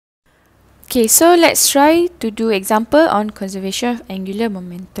Okay, so let's try to do example on conservation of angular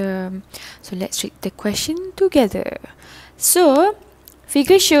momentum. So let's read the question together. So,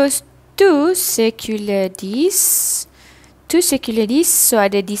 figure shows two circular discs. So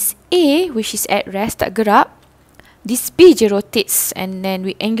ada disc A which is at rest, tak gerak. Disc B je rotates and then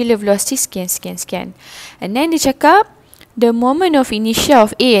with angular velocity sekian. And then dia cakap the moment of inertia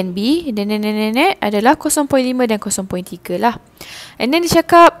of A and B adalah 0.5 dan 0.3 lah. And then dia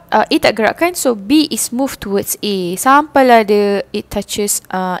cakap A tak gerak kan, so B is moved towards A sampailah it touches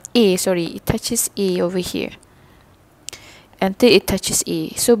A over here. Until it touches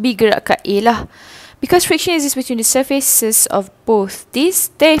A. So B gerak kat A lah. Because friction exists between the surfaces of both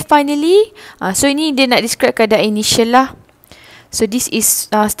these, they finally, so ini dia nak describe keadaan initial lah. So this is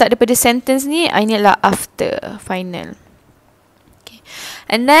start daripada sentence ni, ini adalah after, final. Okay.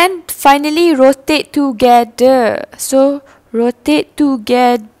 And then finally rotate together. So rotate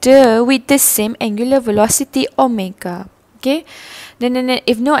together with the same angular velocity omega. Okay. Then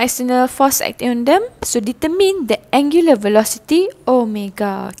if no external force acting on them, so determine the angular velocity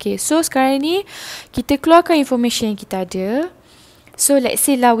omega. Okay, so sekarang ni kita keluarkan information yang kita ada. So let's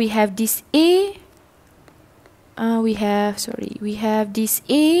say lah we have this A, we have this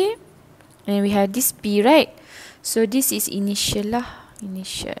A and we have this B, right? So this is initial lah,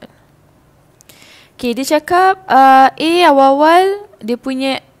 initial. Okay, dia cakap A awal-awal dia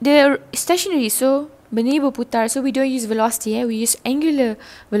stationary, so benda ni berputar. So we don't use velocity, we use angular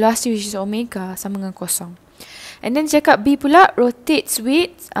velocity which is omega sama dengan kosong. And then cakap B pula rotates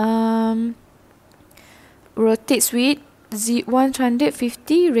with 150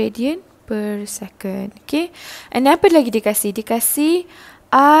 radian per second. Okay. And apa lagi dia kasih? Dia kasih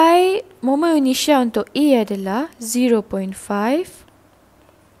I moment initial untuk A adalah 0.5.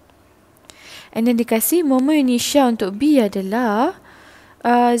 And then dia kasih moment initial untuk B adalah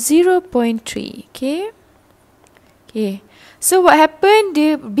 0.3. Okay. So what happened?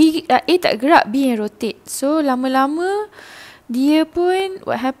 A tak gerak, B yang rotate. So lama-lama dia pun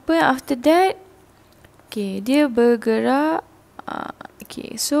what happened after that? Okay, dia bergerak.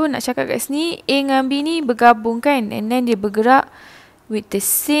 Okay, so nak cakap kat sini A dengan B ni bergabung kan, and then dia bergerak with the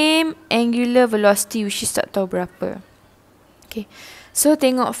same angular velocity which is tak tahu berapa. Okay, so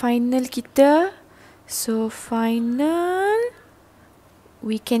tengok final kita. So final,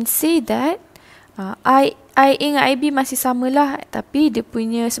 we can say that I dengan IB masih samalah, tapi dia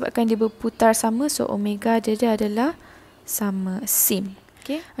punya sebabkan dia berputar sama, so omega dia adalah sama, same.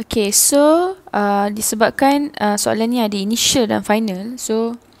 Okay, so disebabkan soalan ni ada initial dan final,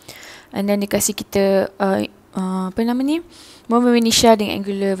 so and then dia kasih kita moment initial dengan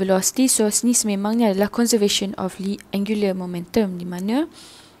angular velocity. So sini sememangnya adalah conservation of angular momentum, di mana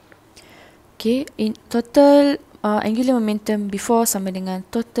in total angular momentum before sama dengan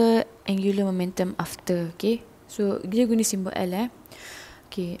total angular momentum after. Okay, so dia guna simbol L.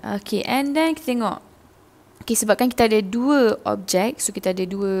 Okay, and then kita tengok. Okay, sebabkan kita ada dua objek, so kita ada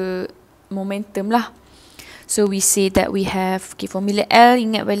dua momentum lah. So we say that we have, formula L,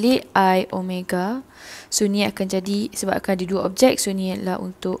 ingat balik I omega. So ni akan jadi sebabkan ada dua objek, so ni adalah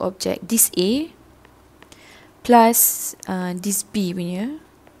untuk objek this A plus this B punya.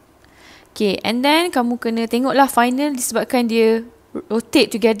 Okay, and then kamu kena tengoklah final disebabkan dia rotate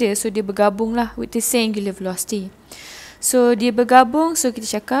together, so dia bergabung lah with the same angular velocity. So dia bergabung, so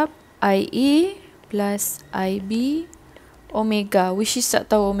kita cakap IA plus IB omega, which is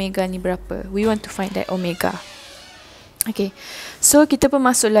tak tahu omega ni berapa. We want to find that omega. Okay, so kita pun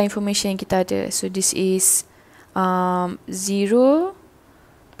masuklah information yang kita ada. So this is 0.5,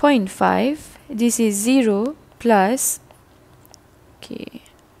 this is 0 plus,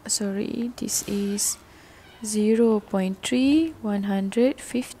 this is 0.3,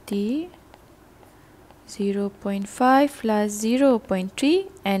 150, 0.5 plus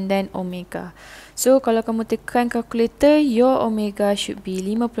 0.3 and then omega. So kalau kamu tekan calculator, your omega should be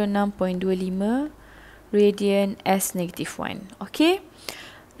 56.25 radian as -1. Okay,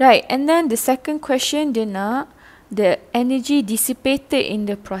 right. And then the second question, dia nak the energy dissipated in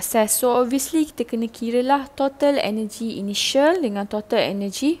the process. So obviously kita kena kira lah total energy initial dengan total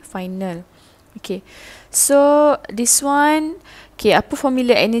energy final. Okay, so this one, apa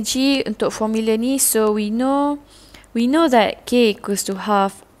formula energy untuk formula ni? So we know that K equals to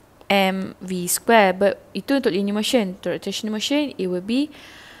half mv square, but itu untuk linear motion. Untuk rotational motion, it will be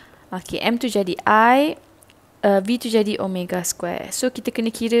m tu jadi I, v tu jadi omega square. So kita kena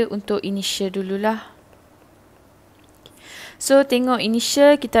kira untuk initial dululah. So tengok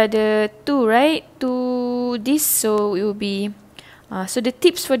initial kita ada 2, right? 2 this, so it will be so the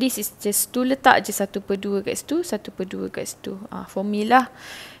tips for this is just letak je 1/2 kat situ, 1/2 kat situ. Formula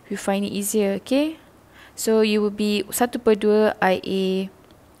you find it easier, okay? So you will be 1/2 IA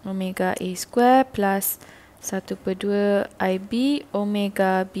omega A square plus 1/2 IB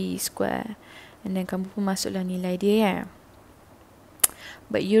omega B square. And then kamu pun masuklah nilai dia ya.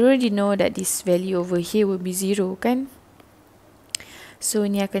 But you already know that this value over here will be 0 kan? So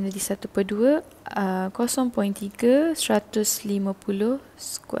ni akan jadi 1/2 0.3 150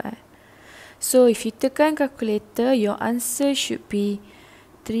 square. So if you tekan calculator, your answer should be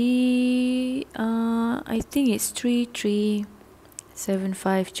I think it's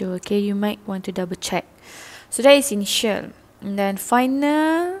 3375 je. Okay, you might want to double check. So that is initial. And then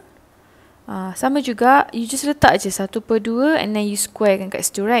final, sama juga, you just letak je 1/2 and then you square kan kat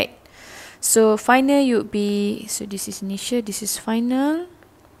situ, right? So final you would be, so this is initial, this is final.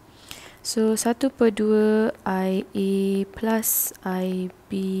 So 1/2 IA plus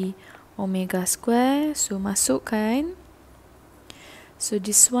IB omega square. So masukkan. So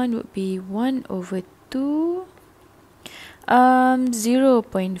this one would be 1/2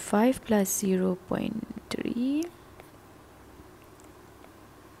 0.5 plus 0.3.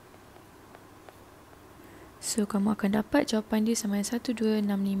 So kamu akan dapat jawapan dia sama dengan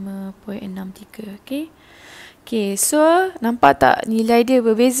 1265.63. Okay. Okay, so nampak tak nilai dia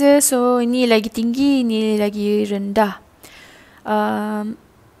berbeza? So ini lagi tinggi, ini lagi rendah.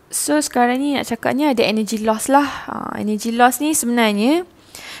 So sekarang ni nak cakapnya ada energy loss lah. Energy loss ni sebenarnya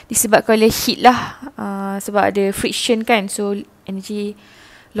disebabkan oleh heat lah. Sebab ada friction kan. So energy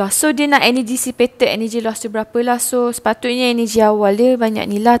loss. So dia nak energy dissipated, energy loss tu berapa lah. So sepatutnya energy awal dia banyak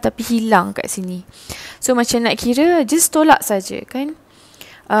ni lah, tapi hilang kat sini. So macam nak kira, just tolak saja kan.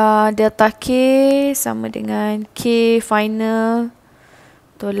 Delta K sama dengan K final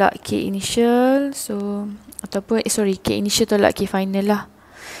tolak K initial. So ataupun K initial tolak K final lah.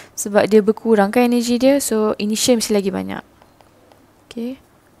 Sebab dia berkurang kan energi dia. So initial mesti lagi banyak. Okay.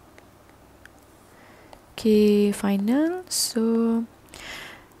 K final. So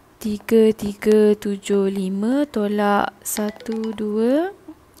 3375 tolak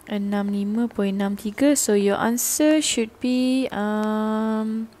 1265.63. So your answer should be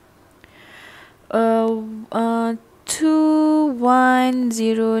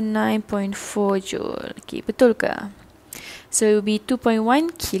 2109.4 joule. Okay, betul ke? So it will be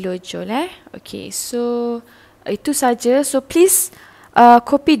 2.1 kilojoule. Okay, so itu saja. So please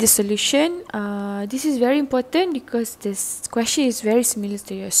copy the solution. This is very important because this question is very similar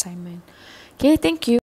to your assignment. Okay, thank you.